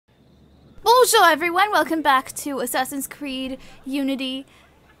Bonjour everyone, welcome back to Assassin's Creed Unity.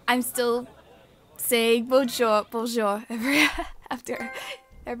 I'm still saying bonjour after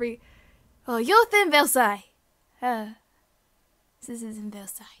every... Oh, youth in Versailles. This is in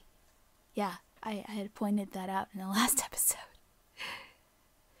Versailles. Yeah, I had pointed that out in the last episode.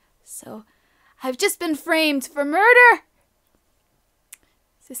 So, I've just been framed for murder!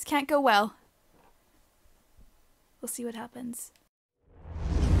 This can't go well. We'll see what happens.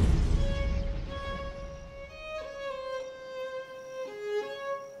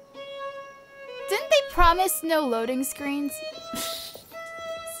 Didn't they promise no loading screens?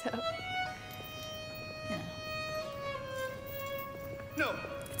 So, yeah. No,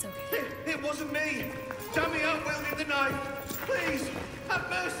 It's okay. it wasn't me. Dummy up, wielding the knife. Please, have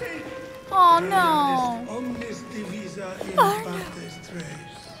mercy. Oh no. Omnis divisa in Oh, partes tres.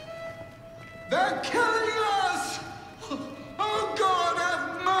 They're killing us! Oh God,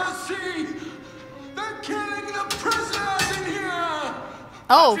 have mercy! They're killing the prisoners in here!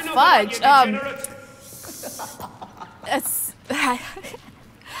 Oh, You know what, fudge. you degenerate? That's...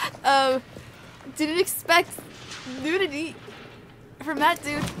 didn't expect nudity from that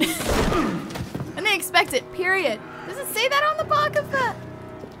dude. I didn't expect it, period. Does it say that on the back of that?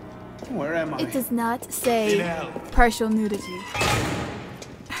 Where am I? It does not say In hell. partial nudity.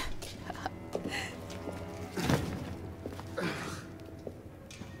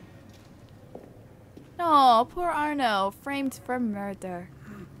 Oh, poor Arno, framed for murder.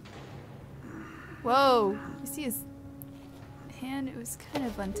 Whoa, you see his hand? It was kind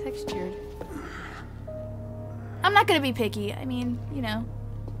of untextured. I'm not gonna be picky. I mean, you know,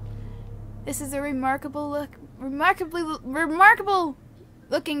 this is a remarkable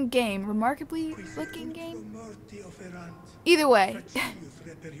looking game. Remarkably looking game. Either way.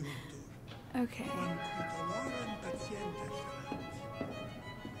 Okay.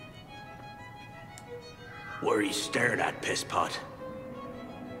 What are you staring at, pisspot?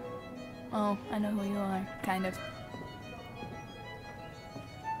 Oh, I know who you are, kind of.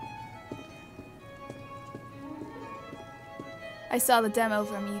 I saw the demo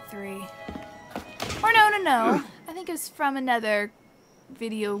from E3. Or no. I think it was from another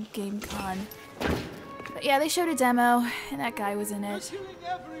video game con. But yeah, they showed a demo, and that guy was in it.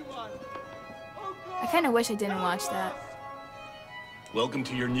 I kind of wish I didn't watch that. Welcome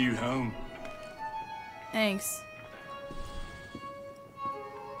to your new home. Thanks.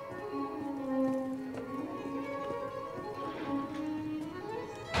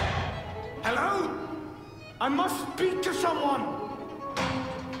 Hello? I must speak to someone!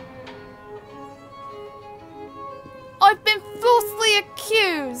 I've been falsely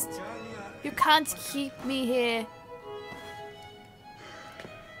accused! You can't keep me here.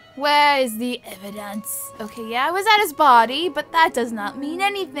 Where is the evidence? Okay, yeah, I was at his body, but that does not mean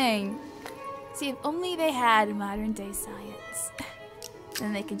anything. See, if only they had modern day science.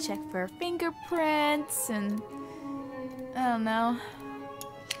 Then they can check for fingerprints and... I don't know.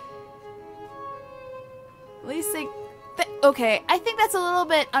 At least they... Okay, I think that's a little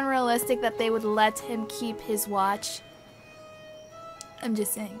bit unrealistic that they would let him keep his watch. I'm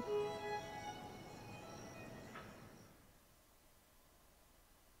just saying.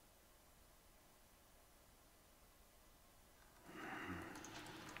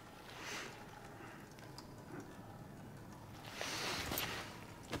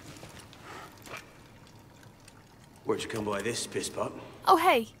 Where'd you come by this, pisspot? Oh,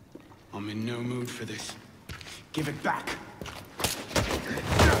 hey. I'm in no mood for this. Give it back.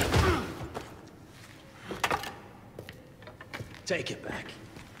 Take it back.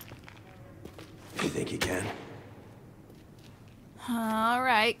 You think you can?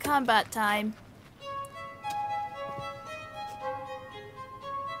 Alright, combat time.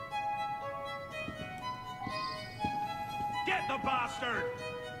 Get the bastard!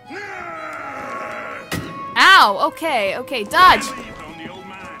 Ow! Okay, dodge!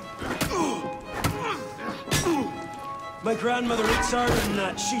 My grandmother eats harder than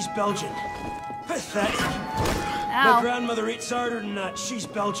that. She's Belgian. Pathetic. My Ow. grandmother eats harder than that. She's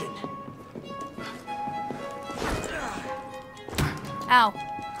Belgian. Ow.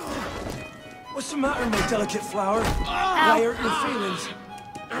 What's the matter, my delicate flower? Ow. Why hurt your feelings?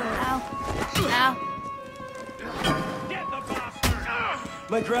 Ow. Get the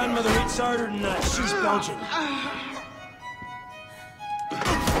bastard! My grandmother eats harder than that. She's Belgian.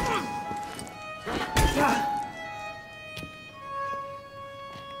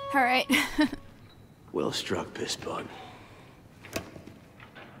 Alright. Well struck, pisspot.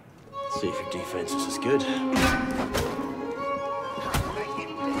 See if your defense is as good.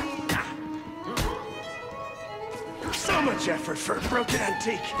 So much effort for a broken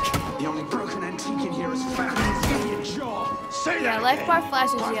antique. The only broken antique in here is Falcon's idiot jaw. Say Yeah, that life again. bar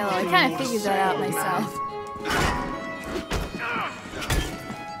flashes yellow. I kind of figured that out myself.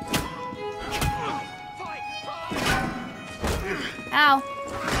 Ow.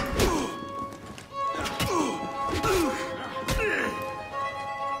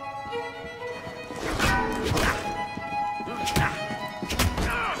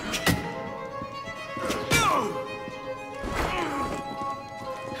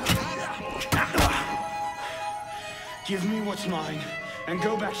 Give me what's mine, and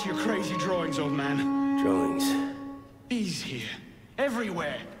go back to your crazy drawings, old man. Drawings. He's here.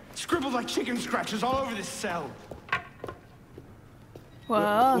 Everywhere. Scribbled like chicken scratches all over this cell.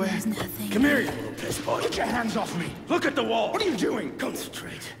 Whoa, Where? there's nothing. Come here, you little piss boy. Get your hands off me. Look at the wall. What are you doing?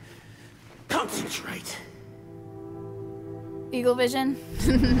 Concentrate. Concentrate. Eagle vision.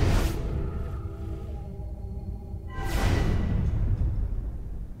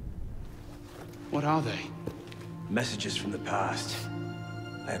 What are they? Messages from the past.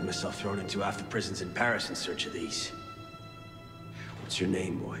 I had myself thrown into half the prisons in Paris in search of these. What's your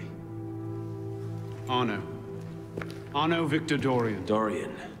name, boy? Arno. Arno Victor Dorian.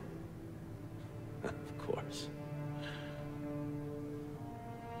 Dorian. Of course.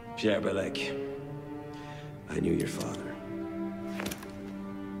 Pierre Belec. I knew your father.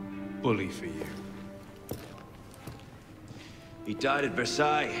 Bully for you. He died at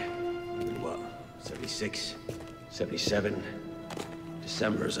Versailles. In what? 76? 77?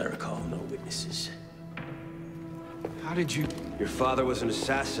 December, as I recall, no witnesses. How did you... Your father was an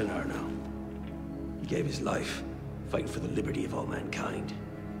assassin, Arno. He gave his life, fighting for the liberty of all mankind.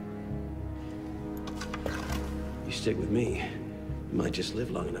 You stick with me, you might just live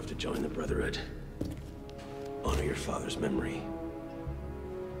long enough to join the Brotherhood. Honor your father's memory.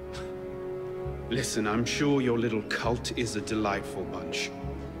 Listen, I'm sure your little cult is a delightful bunch,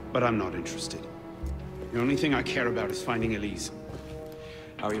 but I'm not interested. The only thing I care about is finding Elise.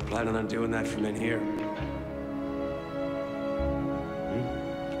 How are you planning on doing that from in here?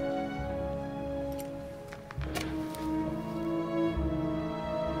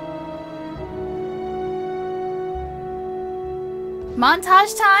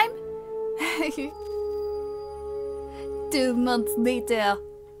 Montage time? 2 months later.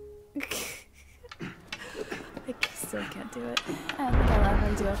 I still can't do it. I don't think I love how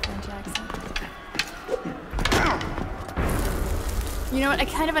to do a French accent. You know what? I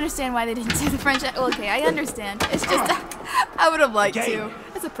kind of understand why they didn't do the French accent. Well, okay, I understand. It's just, I would have liked to.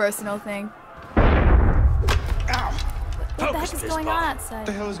 It's a personal thing. What the heck is going on outside? What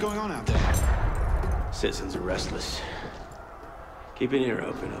the hell is going on out there? Citizens are restless. Keep an ear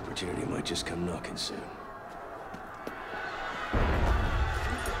open. Opportunity might just come knocking soon.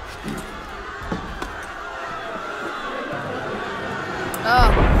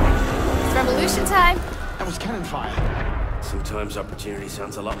 Oh, it's revolution time. That was cannon fire. Sometimes opportunity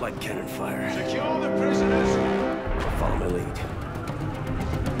sounds a lot like cannon fire. Secure the prisoners. Follow my lead.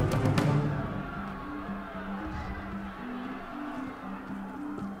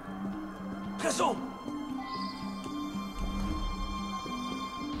 Pressons!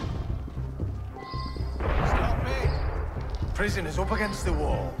 Stop me. Prisoners up against the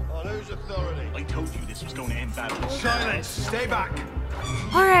wall. On whose authority? I told you this was going to end badly. Silence. Stay back.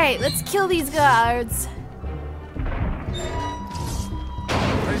 Alright, let's kill these guards.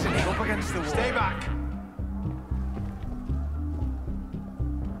 Prisoners up against the wall. Stay back.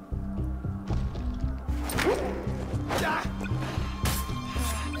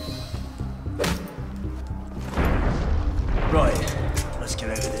 Right, let's get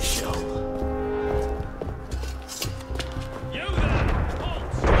out of this shell. You there!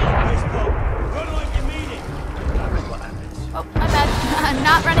 Halt! Stop this boat! Run like you mean it! What happens? Oh, my bad. I'm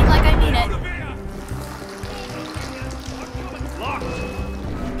not running like I mean it. Locked!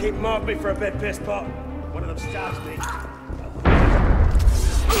 Keep them off me for a bit, piss pot. One of them stabs me.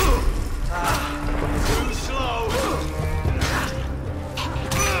 Too slow.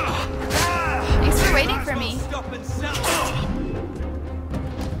 Thanks for waiting for me. Stop and settle.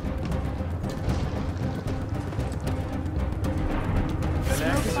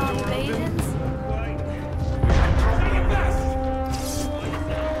 Snowfall invasions.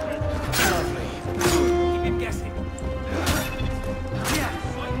 Keep him guessing.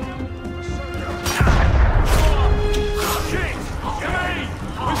 Shit! Come in!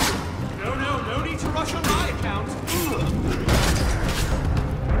 No need to rush on my account.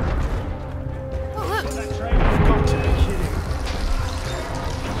 Oh, look. You've got to be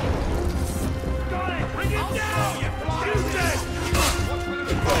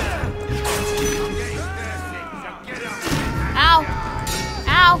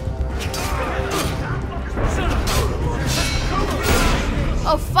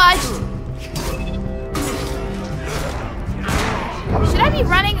Oh, fudge! Should I be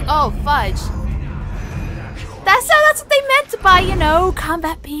running? Oh, fudge. That's what they meant by, you know,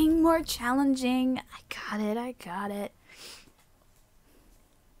 combat being more challenging. I got it.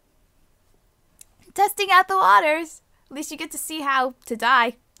 Testing out the waters. At least you get to see how to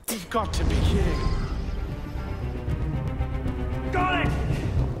die. You've got to be kidding. Got it!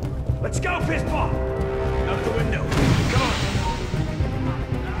 Let's go, Pisspot! Out the window. Come on.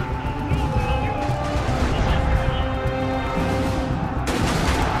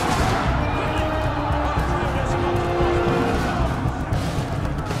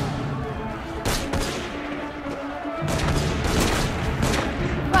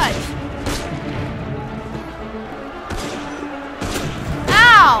 Fudge.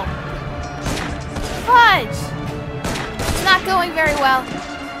 Ow! Fudge! It's not going very well.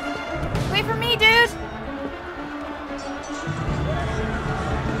 Wait for me, dude!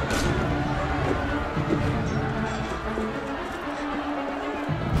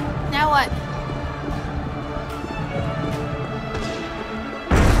 Now what?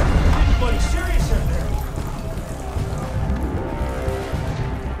 Anybody serious out there?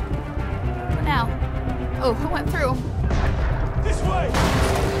 What now? Oh, who went through? This way!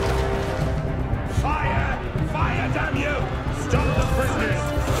 Fire! Fire, damn you! Stop the prisoners!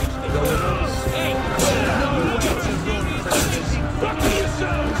 Hey! Fuck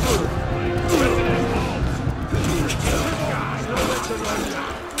yourselves! Prisoners,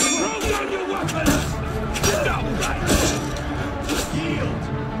 throw down your weapons! Stop that! Yield!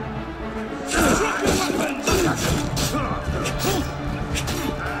 Drop your weapons!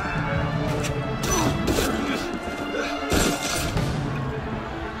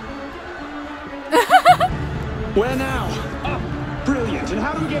 Where now? Up. Brilliant. And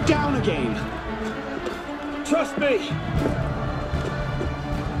how do we get down again? Trust me!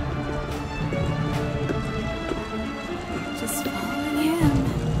 Just following him.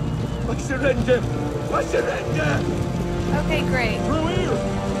 I surrender! I surrender! Okay, great. Through here!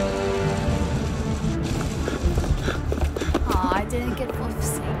 Aw, I didn't get full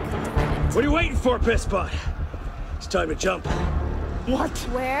sync. Damn it. What are you waiting for, Pisspot? It's time to jump. What?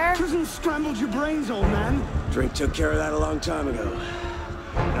 Where? Prison scrambled your brains, old man. Drink took care of that a long time ago.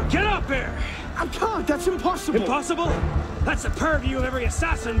 Now get up there! I can't. That's impossible. Impossible? That's the purview of every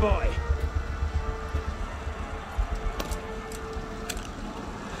assassin boy.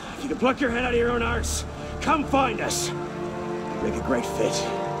 If you can pluck your head out of your own arse, come find us. Make a great fit.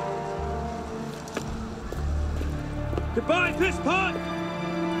 Goodbye, Pisspot!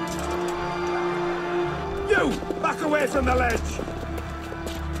 You! Back away from the ledge!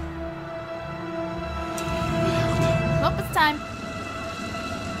 Nope, it's time.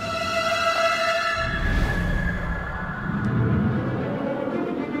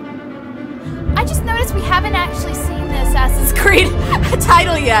 I just noticed we haven't actually seen the Assassin's Creed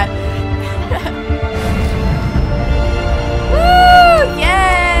title yet. Woo!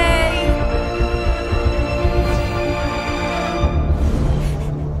 Yay!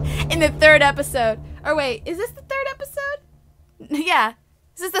 In the third episode. Or wait, is this the third episode? Yeah.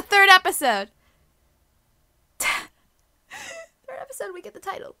 This is the third episode. Third episode, we get the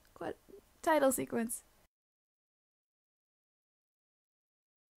title. Title sequence.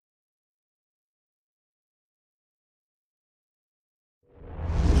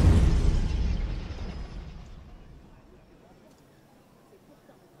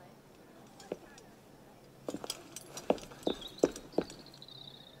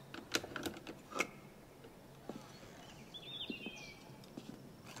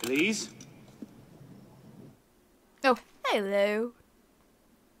 Please? Oh, hello.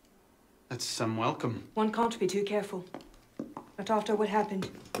 That's some welcome. One can't be too careful. Not after what happened.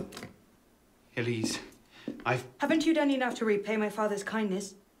 Elise, Haven't you done enough to repay my father's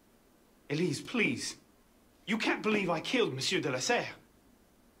kindness? Elise, please. You can't believe I killed Monsieur de la Serre.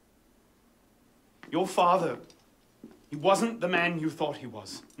 Your father, he wasn't the man you thought he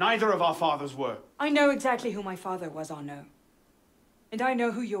was. Neither of our fathers were. I know exactly who my father was, Arnaud. And I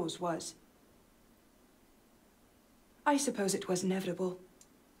know who yours was. I suppose it was inevitable.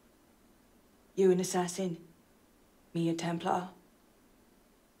 You an assassin, me a Templar.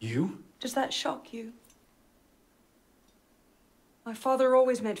 You? Does that shock you? My father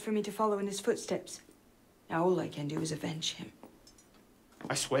always meant for me to follow in his footsteps. Now all I can do is avenge him.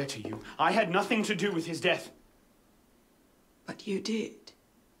 I swear to you, I had nothing to do with his death. But you did.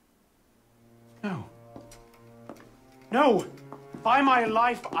 No. No! By my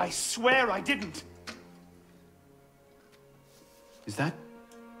life, I swear I didn't. Is that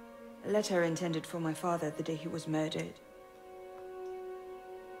A letter intended for my father the day he was murdered.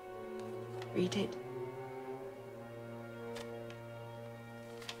 Read it.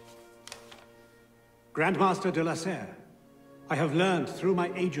 Grandmaster de la Serre, I have learned through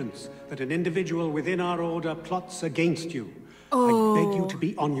my agents that an individual within our order plots against you. I beg you to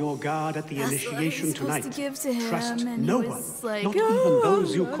be on your guard at the initiation tonight. To give to him, Trust and no he one, was like, not even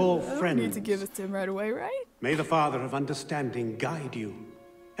those you call I friends. don't need to give it to him right away, right? May the Father of Understanding guide you.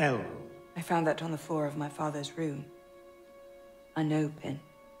 L. I found that on the floor of my father's room. Unopened.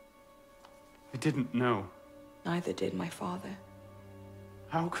 I didn't know. Neither did my father.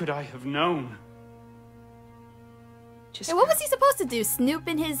 How could I have known? Just And what was he supposed to do? Snoop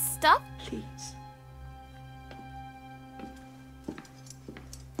in his stuff? please.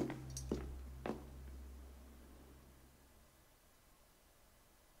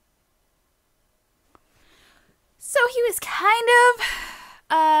 So he was kind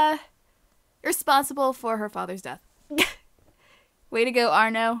of, responsible for her father's death. Way to go,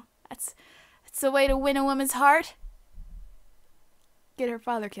 Arno. That's the way to win a woman's heart. Get her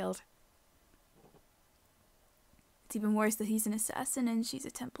father killed. It's even worse that he's an assassin and she's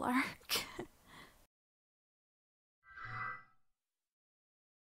a Templar.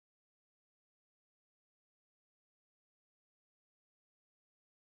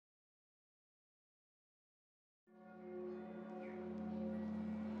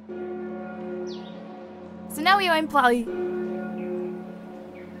 So now we own Plally.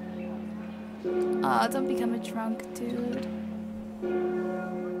 Aw, don't become a drunk, dude.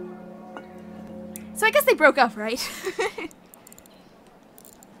 So I guess they broke up, right?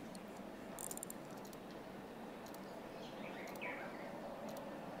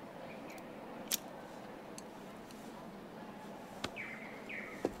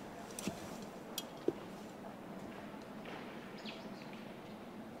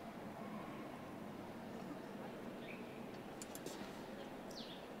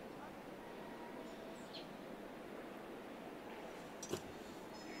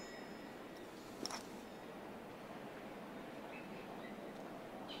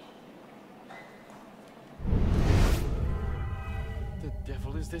 The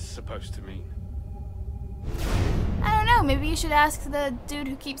devil is this supposed to mean? I don't know, maybe you should ask the dude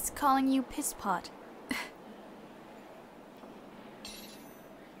who keeps calling you Piss Pot.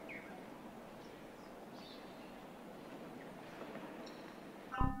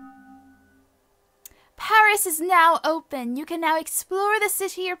 Paris is now open. You can now explore the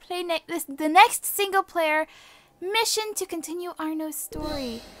city or play the next single-player mission to continue Arno's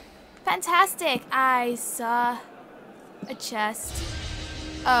story. Fantastic! I saw a chest.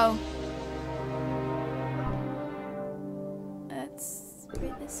 Oh. Let's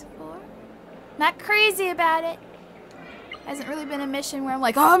read this for. Not crazy about it. Hasn't really been a mission where I'm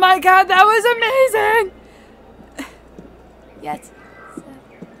like, oh my god, that was amazing! Yet. So.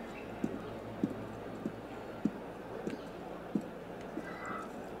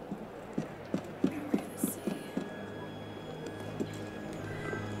 Let's see.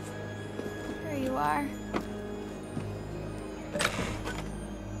 There you are.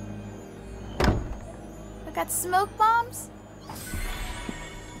 I got smoke bombs?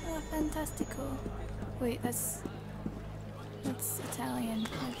 Oh, fantastico. Wait, that's Italian.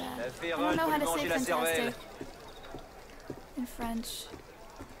 My bad. I don't know how to say fantastic in French.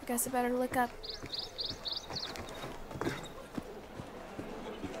 I guess I better look up.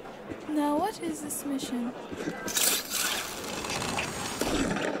 Now, what is this mission?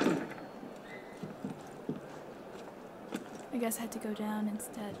 I guess I had to go down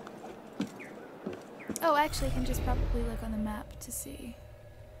instead. Oh, actually, I can just probably look on the map to see.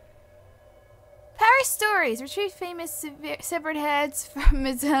 Paris Stories! Retrieve famous severed heads from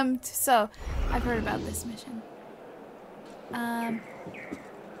Madame Tussauds. I've heard about this mission.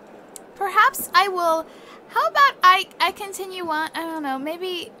 Perhaps I will... How about I continue on? I don't know.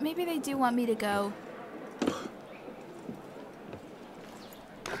 Maybe they do want me to go.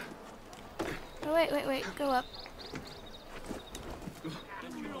 Oh, wait. Go up.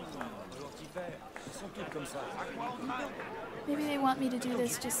 Maybe they want me to do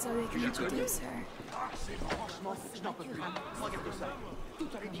this just so they can introduce her.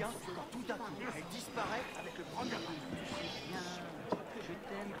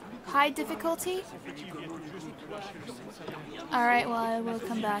 High difficulty? Alright, well, I will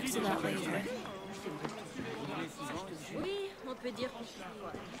come back to that later.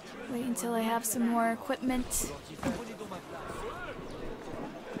 Wait until I have some more equipment.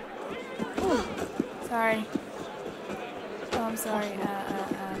 Ooh, sorry. Oh, I'm sorry. You know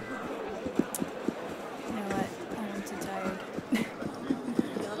what? I'm too tired.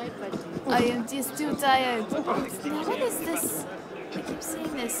 I am just too tired. Now, what is this? I keep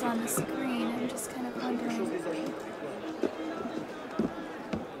seeing this on the screen. I'm just kind of wondering.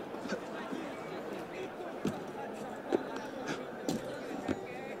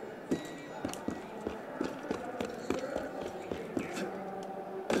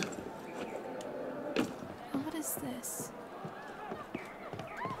 What is this?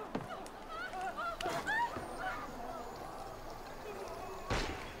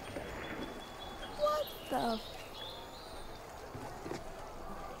 What the?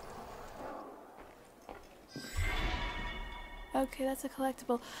 Okay, that's a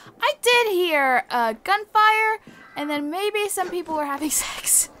collectible. I did hear gunfire, and then maybe some people were having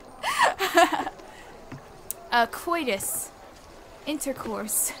sex. Coitus.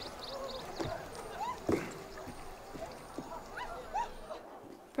 Intercourse.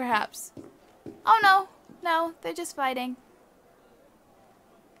 Perhaps. Oh no, no, they're just fighting.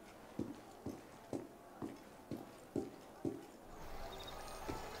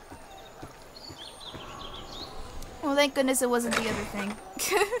 Well, thank goodness it wasn't the other thing.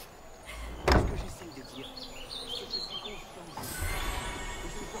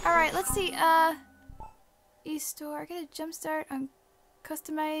 Alright, let's see. E-store. Get a jump start on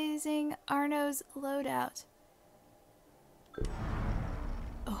customizing Arno's loadout.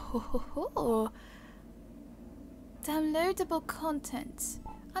 Oh, downloadable content.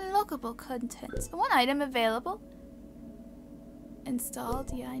 Unlockable content. One item available.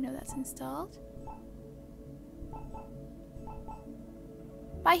 Installed. Yeah, I know that's installed.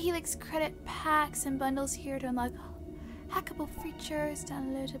 Buy Helix credit packs and bundles here to unlock hackable features,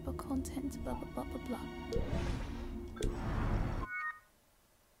 downloadable content, blah blah blah blah blah.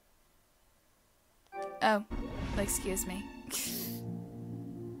 Oh, excuse me.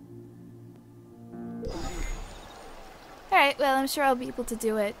 Alright, well, I'm sure I'll be able to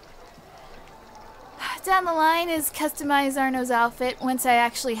do it. Down the line is customize Arno's outfit once I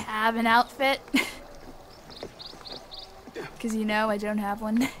actually have an outfit. Because you know I don't have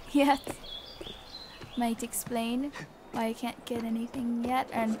one yet. Might explain why I can't get anything yet,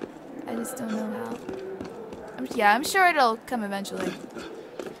 and I just don't know how. Yeah, I'm sure it'll come eventually.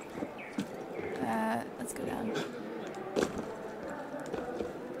 Let's go down.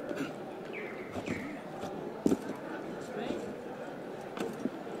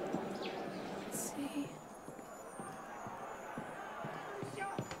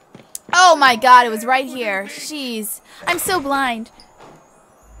 Oh my god, it was right here. Jeez. I'm so blind.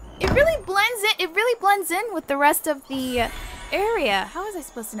 It really blends in with the rest of the area. How was I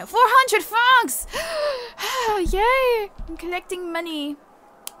supposed to know? 400 francs! Yay! I'm collecting money.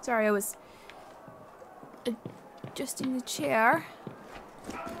 Sorry, I was adjusting the chair.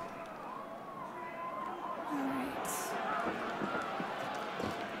 Alright.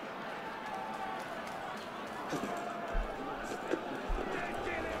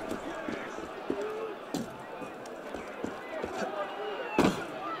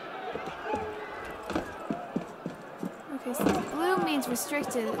 Okay, so blue means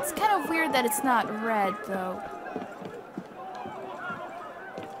restricted. It's kind of weird that it's not red, though.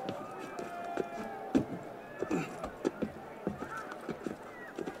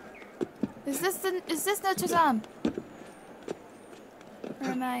 Is this Notre Dame? Or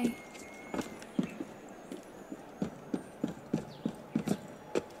am I?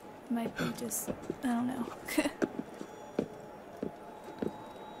 Might be just, I don't know.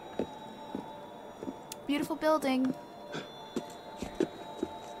 Beautiful building.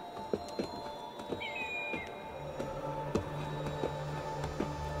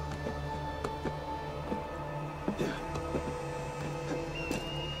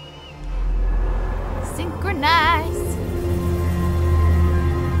 Synchronized.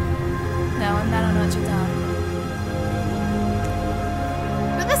 No, I'm not on Notre Dame.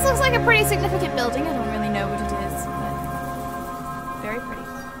 But this looks like a pretty significant building. I don't really know what it is, but very pretty.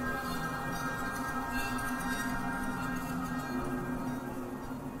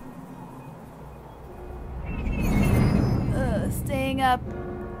 Staying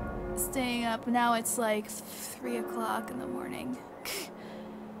up. Now it's like 3 o'clock in the morning.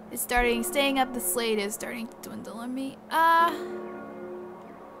 It's staying up this late is starting to dwindle on me. I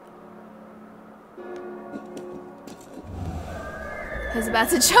was about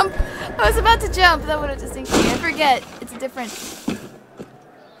to jump. That would have distinct me. I forget. It's a different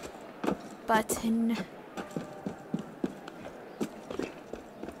button.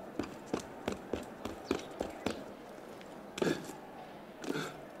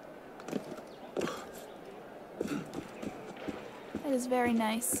 That is very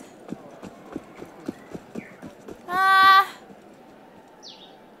nice.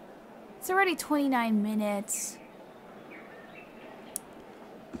 It's already 29 minutes.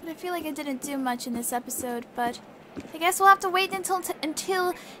 But I feel like I didn't do much in this episode, but I guess we'll have to wait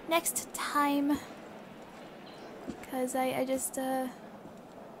until next time. Because I just,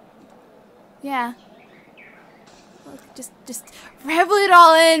 yeah. Look, just revel it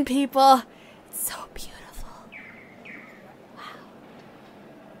all in, people. It's so beautiful. Wow.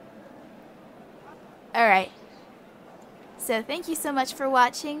 Alright. So thank you so much for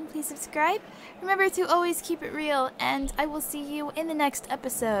watching. Please subscribe. Remember to always keep it real, and I will see you in the next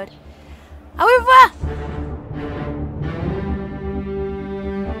episode. Au revoir!